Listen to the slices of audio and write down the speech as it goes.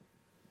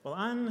Well,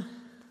 on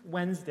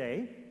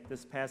Wednesday,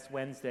 this past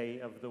Wednesday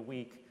of the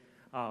week,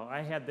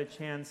 I had the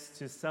chance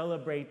to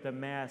celebrate the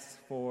Mass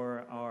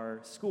for our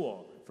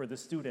school, for the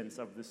students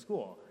of the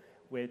school,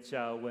 which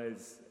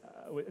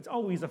it's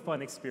always a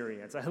fun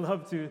experience. I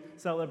love to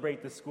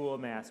celebrate the school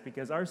Mass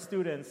because our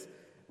students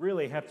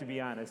really have to be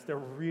honest. They're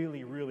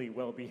really, really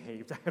well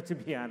behaved. I have to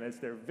be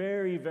honest. They're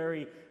very,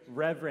 very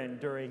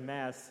reverent during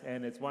Mass,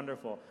 and it's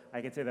wonderful.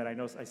 I can say that.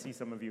 I see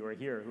some of you are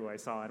here who I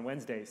saw on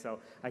Wednesday, so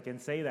I can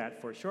say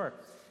that for sure.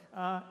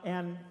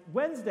 And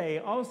Wednesday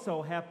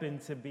also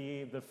happened to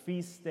be the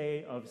feast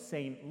day of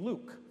St.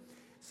 Luke.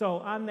 So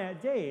on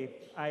that day,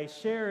 I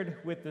shared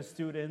with the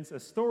students a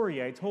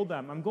story. I told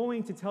them, I'm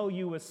going to tell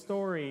you a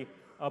story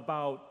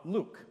about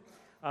Luke,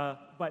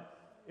 but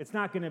it's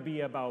not going to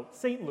be about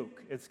St.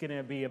 Luke. It's going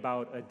to be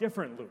about a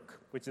different Luke,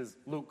 which is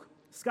Luke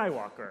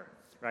Skywalker,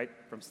 right,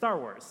 from Star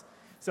Wars.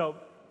 So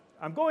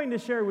I'm going to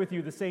share with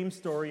you the same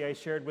story I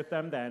shared with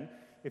them then.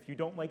 If you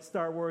don't like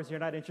Star Wars, you're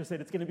not interested,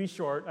 it's going to be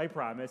short, I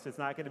promise. It's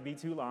not going to be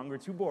too long or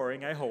too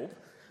boring, I hope.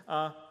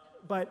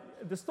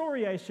 But the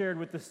story I shared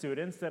with the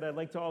students that I'd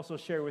like to also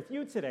share with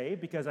you today,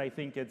 because I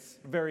think it's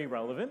very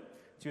relevant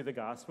to the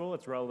gospel,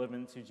 it's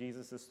relevant to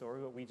Jesus'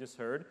 story, what we just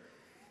heard,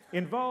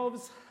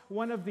 involves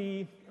one of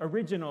the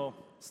original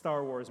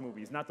Star Wars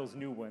movies, not those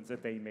new ones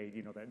that they made,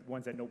 the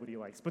ones that nobody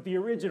likes, but the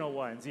original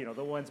ones,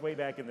 the ones way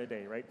back in the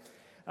day, right?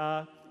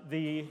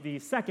 The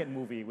second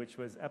movie, which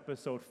was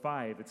episode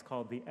 5, it's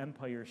called The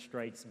Empire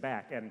Strikes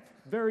Back. And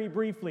very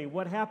briefly,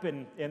 what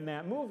happened in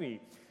that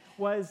movie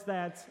was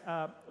that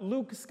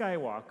Luke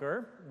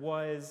Skywalker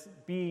was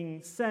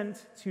being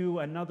sent to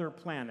another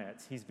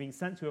planet. He's being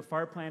sent to a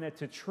far planet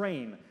to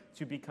train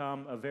to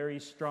become a very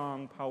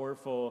strong,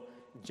 powerful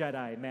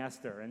Jedi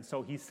Master. And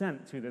so he's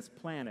sent to this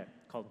planet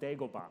called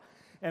Dagobah.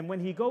 And when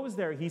he goes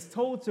there, he's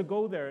told to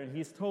go there, and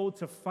he's told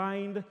to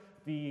find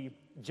the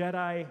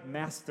Jedi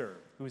Master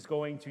who's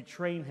going to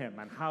train him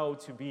on how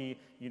to be,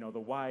 the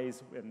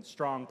wise and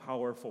strong,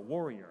 powerful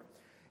warrior.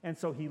 And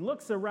so he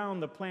looks around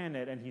the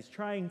planet, and he's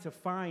trying to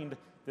find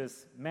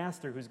this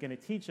master who's going to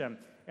teach him.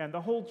 And the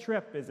whole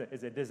trip is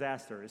a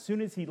disaster. As soon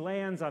as he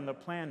lands on the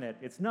planet,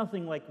 it's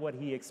nothing like what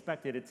he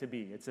expected it to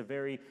be. It's a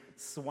very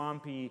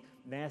swampy,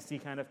 nasty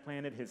kind of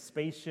planet. His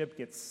spaceship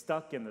gets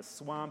stuck in the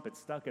swamp. It's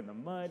stuck in the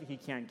mud. He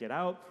can't get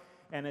out.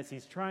 And as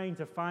he's trying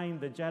to find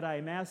the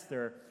Jedi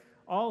Master,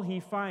 all he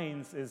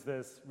finds is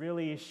this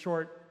really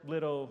short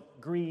little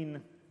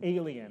green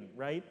alien,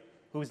 right?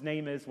 Whose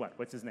name is what?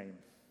 What's his name?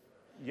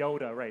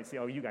 Yoda, right? See,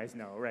 you guys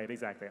know, right?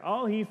 Exactly.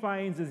 All he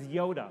finds is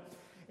Yoda.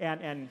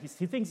 And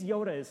he thinks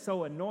Yoda is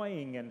so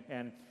annoying,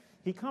 and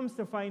he comes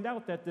to find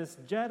out that this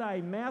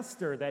Jedi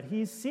Master that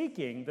he's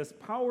seeking, this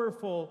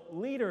powerful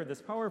leader,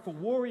 this powerful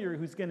warrior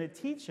who's going to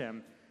teach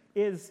him,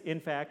 is, in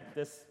fact,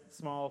 this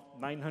small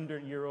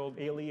 900-year-old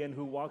alien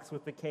who walks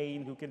with a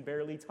cane, who can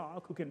barely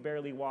talk, who can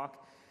barely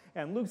walk.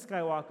 And Luke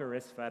Skywalker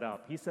is fed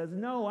up. He says,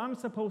 no, I'm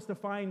supposed to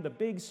find the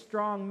big,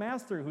 strong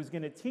master who's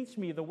going to teach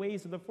me the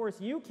ways of the Force.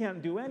 You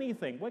can't do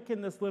anything. What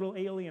can this little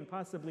alien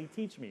possibly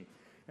teach me?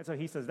 And so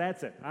he says,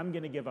 that's it. I'm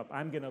going to give up.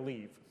 I'm going to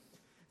leave.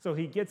 So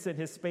he gets in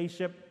his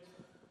spaceship,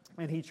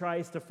 and he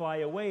tries to fly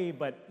away,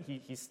 but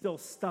he's still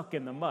stuck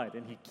in the mud,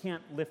 and he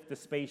can't lift the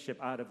spaceship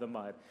out of the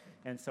mud.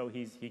 And so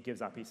he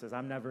gives up. He says,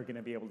 I'm never going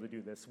to be able to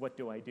do this. What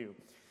do I do?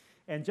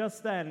 And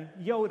just then,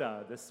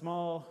 Yoda, the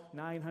small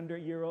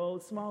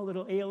 900-year-old, small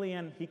little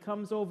alien, he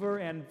comes over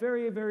and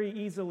very, very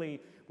easily,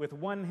 with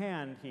one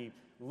hand, he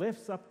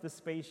lifts up the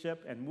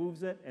spaceship and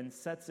moves it and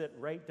sets it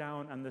right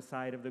down on the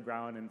side of the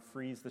ground and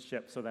frees the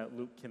ship so that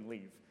Luke can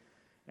leave.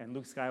 And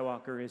Luke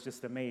Skywalker is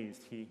just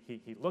amazed. He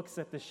looks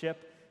at the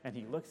ship, and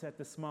he looks at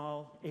the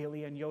small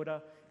alien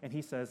Yoda, and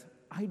he says,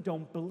 I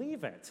don't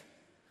believe it.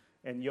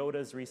 And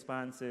Yoda's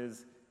response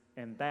is,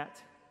 and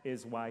that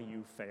is why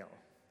you fail.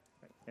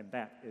 And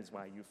that is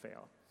why you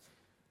fail.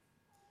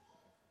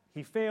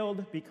 He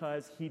failed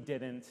because he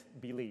didn't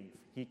believe.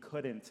 He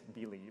couldn't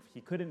believe. He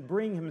couldn't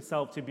bring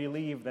himself to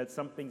believe that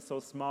something so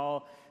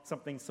small,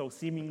 something so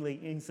seemingly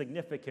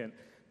insignificant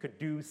could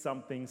do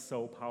something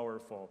so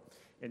powerful.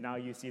 And now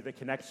you see the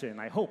connection,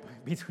 I hope,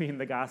 between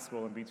the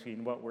gospel and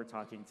between what we're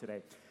talking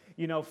today.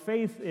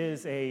 Faith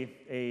is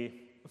a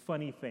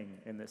funny thing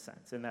in this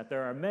sense, in that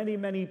there are many,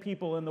 many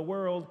people in the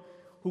world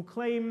who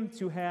claim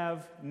to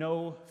have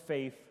no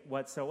faith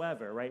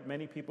whatsoever, right?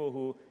 Many people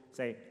who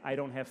say, I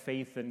don't have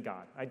faith in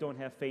God. I don't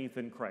have faith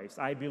in Christ.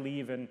 I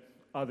believe in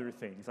other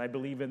things. I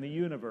believe in the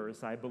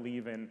universe. I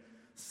believe in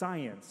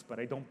science, but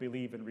I don't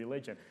believe in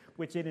religion,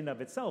 which in and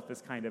of itself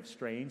is kind of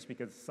strange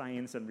because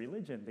science and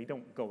religion, they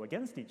don't go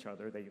against each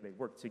other. They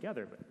work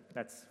together, but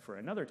that's for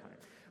another time.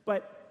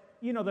 But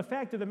the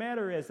fact of the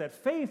matter is that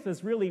faith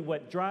is really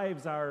what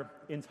drives our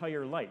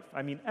entire life.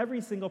 I mean, every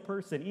single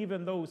person,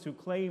 even those who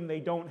claim they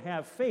don't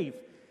have faith,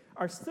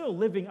 are still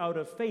living out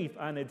of faith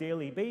on a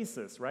daily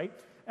basis, right?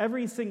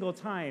 Every single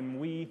time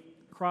we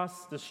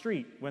cross the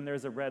street when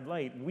there's a red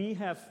light, we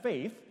have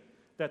faith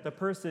that the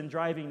person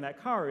driving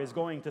that car is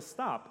going to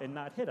stop and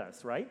not hit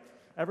us, right?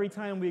 Every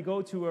time we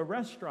go to a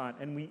restaurant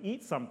and we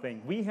eat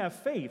something, we have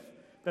faith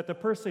that the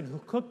person who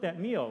cooked that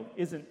meal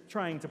isn't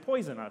trying to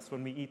poison us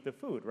when we eat the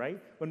food, right?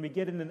 When we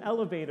get in an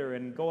elevator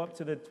and go up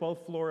to the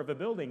 12th floor of a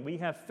building, we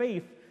have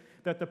faith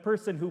that the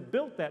person who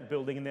built that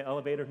building in the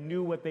elevator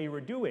knew what they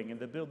were doing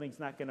and the building's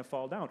not going to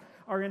fall down.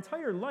 Our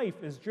entire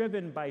life is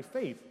driven by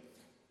faith.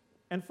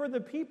 And for the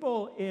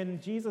people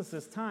in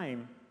Jesus'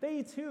 time,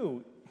 they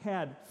too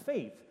had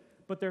faith,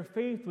 but their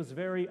faith was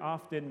very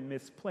often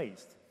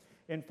misplaced.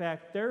 In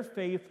fact, their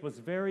faith was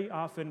very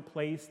often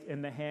placed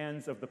in the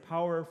hands of the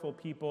powerful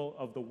people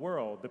of the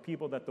world, the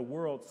people that the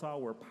world saw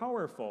were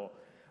powerful,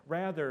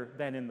 rather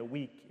than in the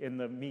weak, in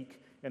the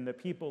meek, and the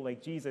people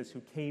like Jesus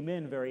who came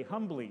in very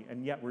humbly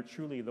and yet were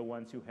truly the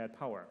ones who had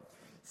power.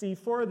 See,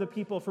 for the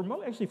people, for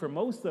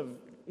most of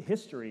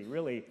history,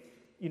 really,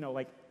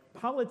 like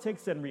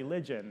politics and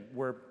religion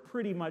were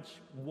pretty much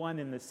one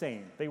and the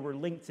same. They were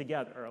linked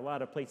together. A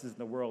lot of places in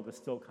the world is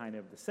still kind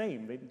of the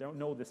same. They don't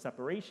know the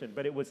separation,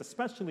 but it was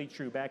especially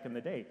true back in the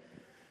day.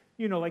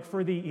 Like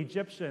for the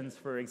Egyptians,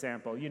 for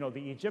example,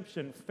 the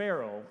Egyptian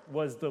pharaoh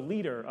was the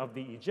leader of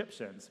the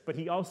Egyptians, but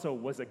he also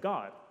was a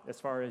god as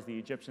far as the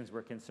Egyptians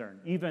were concerned.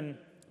 Even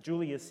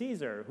Julius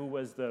Caesar, who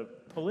was the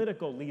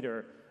political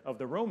leader of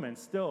the Romans,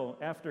 still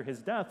after his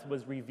death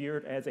was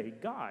revered as a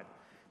god.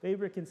 They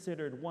were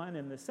considered one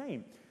and the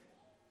same.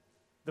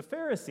 The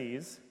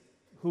Pharisees,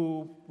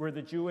 who were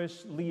the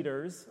Jewish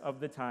leaders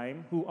of the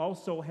time, who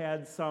also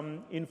had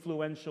some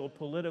influential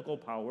political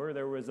power.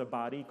 There was a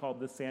body called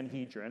the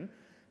Sanhedrin.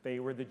 They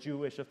were the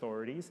Jewish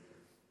authorities.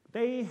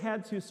 They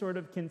had to sort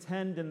of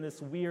contend in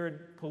this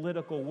weird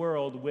political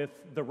world with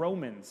the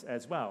Romans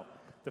as well.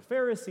 The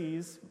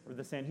Pharisees, or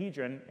the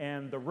Sanhedrin,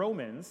 and the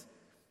Romans,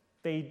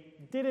 they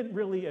didn't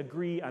really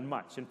agree on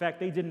much. In fact,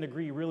 they didn't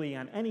agree really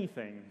on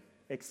anything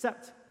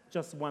except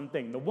just one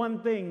thing. The one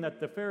thing that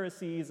the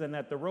Pharisees and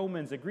that the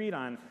Romans agreed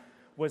on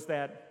was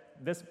that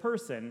this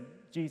person,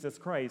 Jesus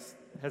Christ,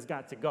 has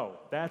got to go.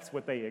 That's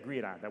what they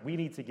agreed on, that we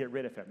need to get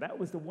rid of him. That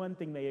was the one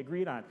thing they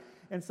agreed on.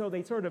 And so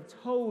they sort of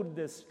towed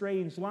this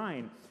strange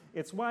line.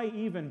 It's why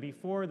even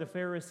before the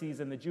Pharisees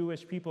and the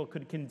Jewish people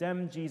could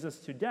condemn Jesus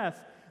to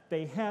death,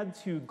 they had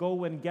to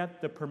go and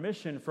get the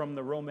permission from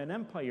the Roman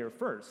Empire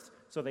first.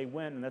 So they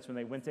went, and that's when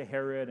they went to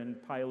Herod and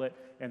Pilate,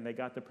 and they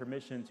got the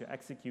permission to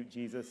execute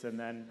Jesus, and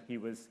then he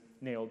was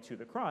nailed to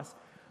the cross.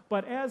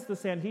 But as the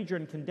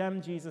Sanhedrin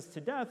condemned Jesus to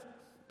death,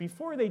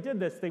 before they did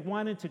this, they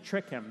wanted to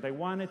trick him. They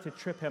wanted to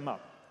trip him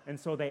up. And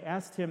so they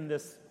asked him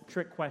this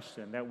trick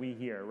question that we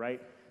hear,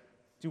 right?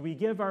 Do we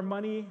give our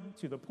money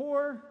to the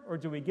poor, or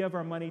do we give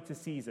our money to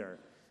Caesar?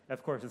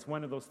 Of course, it's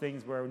one of those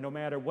things where no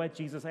matter what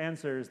Jesus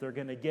answers, they're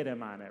going to get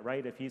him on it,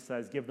 right? If he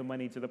says, give the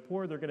money to the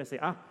poor, they're going to say,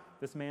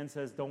 this man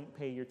says, don't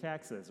pay your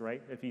taxes,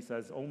 right? If he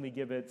says, only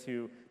give it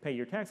to pay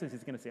your taxes,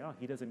 he's going to say,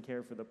 he doesn't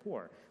care for the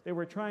poor. They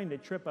were trying to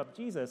trip up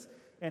Jesus,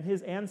 and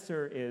his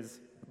answer is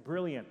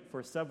brilliant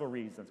for several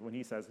reasons. When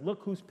he says,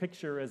 look whose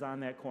picture is on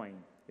that coin.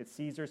 It's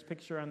Caesar's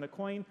picture on the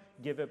coin,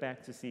 give it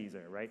back to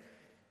Caesar, right?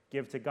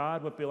 Give to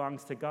God what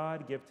belongs to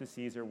God, give to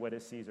Caesar what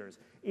is Caesar's.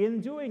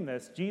 In doing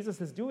this, Jesus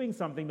is doing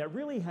something that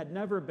really had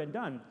never been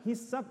done.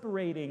 He's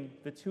separating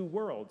the two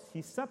worlds.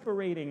 He's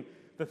separating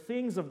the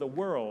things of the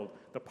world,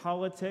 the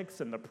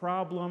politics and the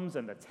problems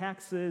and the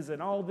taxes and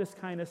all this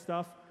kind of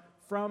stuff,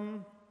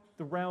 from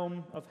the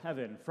realm of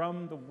heaven,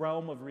 from the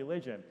realm of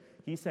religion.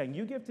 He's saying,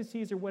 you give to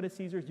Caesar what is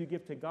Caesar's, you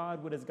give to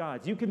God what is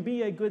God's. You can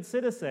be a good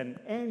citizen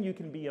and you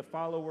can be a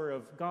follower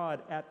of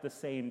God at the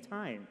same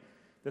time.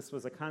 This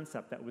was a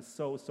concept that was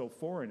so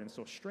foreign and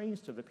so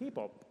strange to the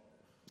people.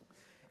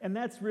 And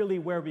that's really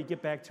where we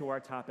get back to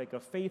our topic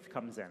of faith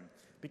comes in.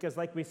 Because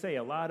like we say,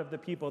 a lot of the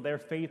people, their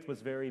faith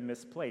was very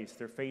misplaced.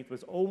 Their faith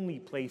was only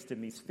placed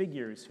in these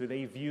figures who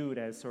they viewed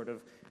as sort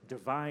of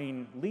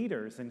divine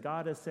leaders. And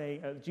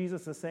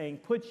Jesus is saying,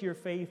 put your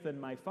faith in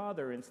my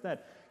Father instead.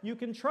 You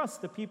can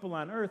trust the people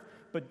on earth,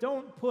 but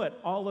don't put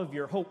all of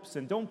your hopes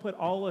and don't put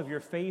all of your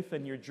faith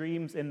and your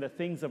dreams in the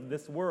things of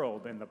this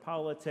world and the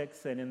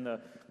politics and in the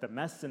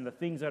mess and the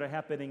things that are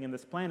happening in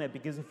this planet,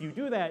 because if you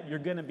do that, you're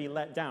going to be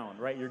let down,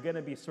 right? You're going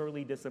to be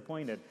sorely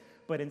disappointed.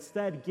 But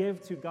instead,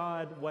 give to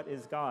God what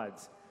is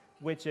God's,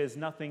 which is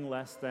nothing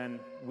less than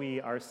we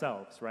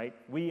ourselves, right?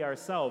 We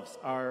ourselves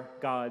are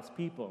God's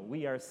people.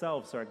 We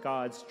ourselves are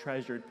God's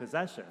treasured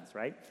possessions,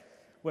 right?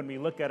 When we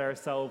look at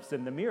ourselves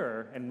in the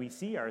mirror and we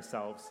see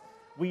ourselves,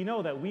 we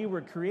know that we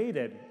were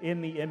created in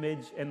the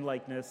image and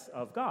likeness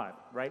of God,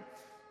 right?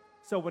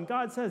 So when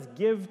God says,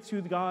 give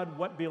to God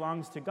what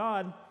belongs to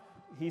God,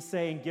 he's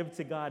saying, give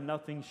to God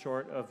nothing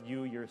short of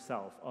you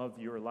yourself, of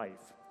your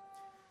life.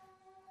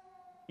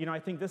 I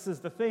think this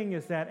is the thing,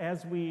 is that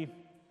as we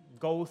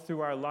go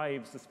through our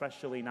lives,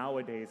 especially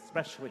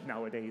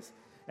nowadays,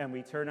 and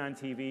we turn on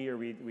TV or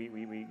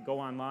we go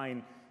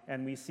online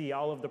and we see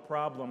all of the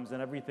problems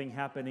and everything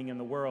happening in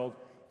the world,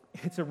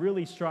 it's a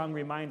really strong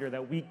reminder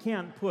that we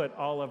can't put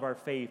all of our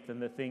faith in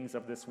the things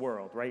of this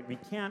world, right? We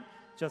can't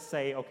just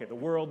say, okay, the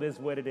world is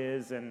what it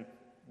is, and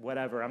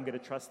whatever, I'm going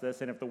to trust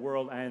this, and if the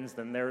world ends,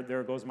 then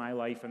there goes my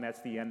life, and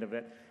that's the end of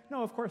it.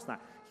 No, of course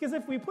not. Because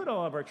if we put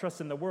all of our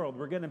trust in the world,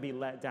 we're going to be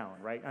let down,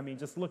 right? I mean,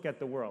 just look at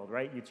the world,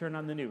 right? You turn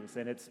on the news,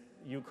 and it's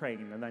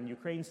Ukraine, and then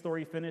Ukraine's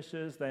story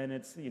finishes, then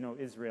it's,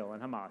 Israel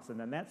and Hamas, and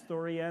then that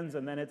story ends,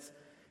 and then it's,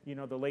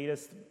 the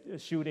latest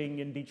shooting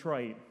in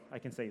Detroit. I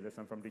can say this,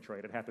 I'm from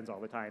Detroit, it happens all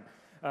the time.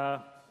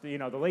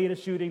 The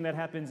latest shooting that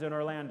happens in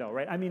Orlando,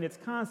 right? I mean, it's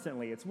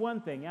constantly, it's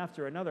one thing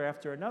after another,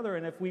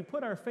 and if we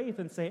put our faith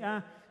and say,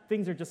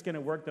 things are just going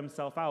to work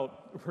themselves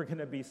out, we're going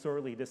to be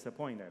sorely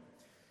disappointed.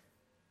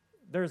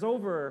 There's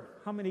over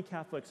how many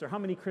Catholics, or how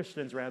many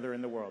Christians, rather,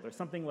 in the world? There's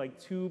something like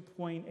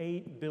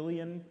 2.8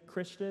 billion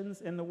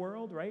Christians in the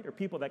world, right? Or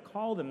people that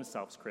call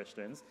themselves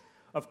Christians.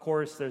 Of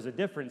course, there's a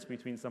difference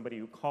between somebody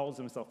who calls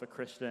himself a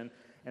Christian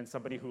and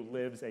somebody who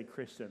lives a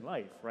Christian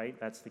life, right?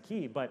 That's the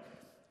key. But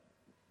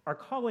our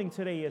calling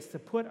today is to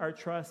put our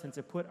trust and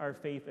to put our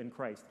faith in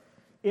Christ.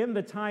 In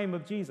the time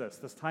of Jesus,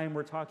 this time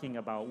we're talking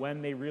about,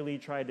 when they really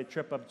tried to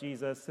trip up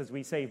Jesus, as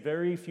we say,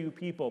 very few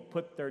people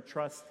put their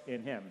trust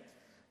in him.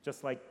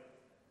 Just like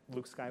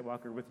Luke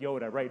Skywalker with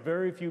Yoda, right?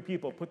 Very few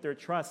people put their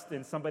trust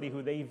in somebody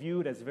who they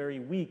viewed as very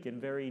weak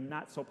and very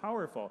not so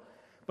powerful.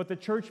 But the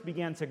church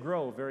began to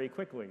grow very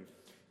quickly.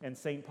 And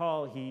St.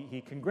 Paul,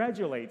 he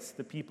congratulates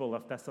the people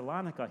of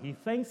Thessalonica. He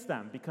thanks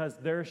them because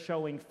they're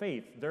showing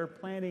faith. They're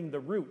planting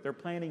the root. They're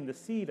planting the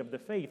seed of the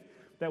faith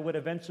that would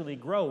eventually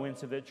grow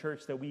into the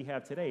church that we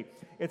have today.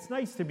 It's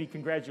nice to be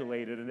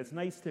congratulated, and it's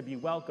nice to be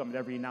welcomed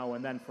every now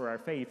and then for our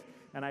faith.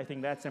 And I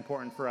think that's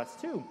important for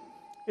us too.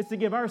 It's to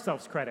give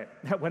ourselves credit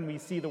that when we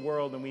see the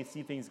world and we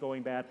see things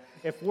going bad,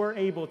 if we're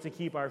able to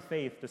keep our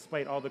faith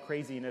despite all the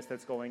craziness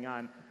that's going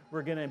on,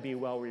 we're going to be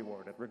well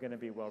rewarded. We're going to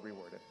be well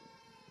rewarded.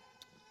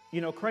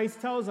 Christ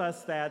tells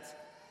us that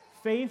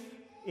faith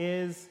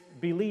is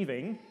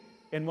believing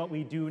in what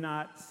we do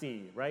not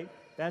see, right?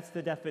 That's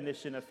the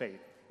definition of faith.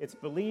 It's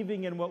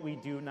believing in what we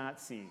do not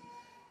see.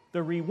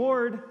 The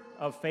reward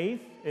of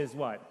faith is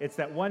what? It's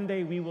that one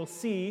day we will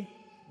see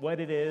what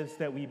it is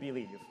that we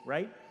believe,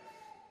 right?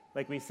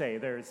 Like we say,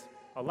 there's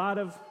a lot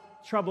of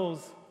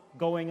troubles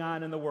going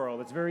on in the world.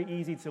 It's very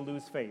easy to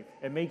lose faith.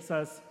 It makes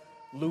us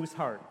lose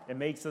heart. It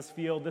makes us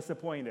feel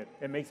disappointed.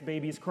 It makes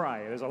babies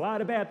cry. There's a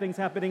lot of bad things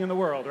happening in the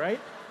world, right?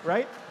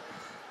 Right?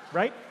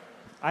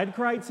 I'd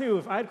cry too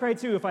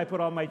if I put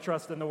all my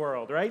trust in the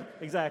world, right?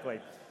 Exactly.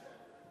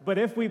 But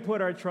if we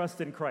put our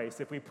trust in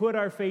Christ, if we put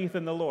our faith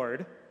in the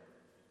Lord,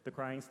 the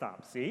crying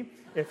stops. See?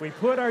 If we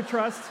put our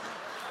trust,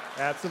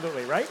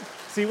 absolutely, right?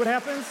 See what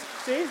happens?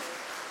 See?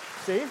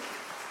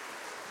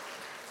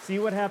 See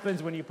what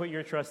happens when you put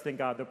your trust in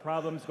God. The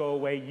problems go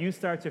away. You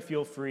start to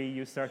feel free.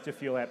 You start to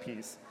feel at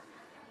peace.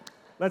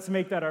 Let's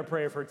make that our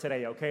prayer for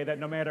today, okay? That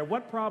no matter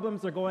what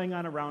problems are going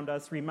on around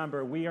us,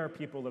 remember, we are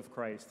people of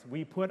Christ.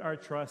 We put our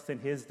trust in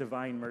his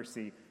divine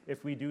mercy.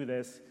 If we do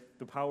this,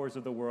 the powers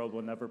of the world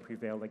will never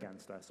prevail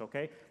against us,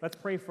 okay? Let's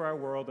pray for our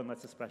world, and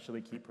let's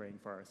especially keep praying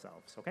for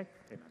ourselves, okay?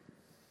 Amen.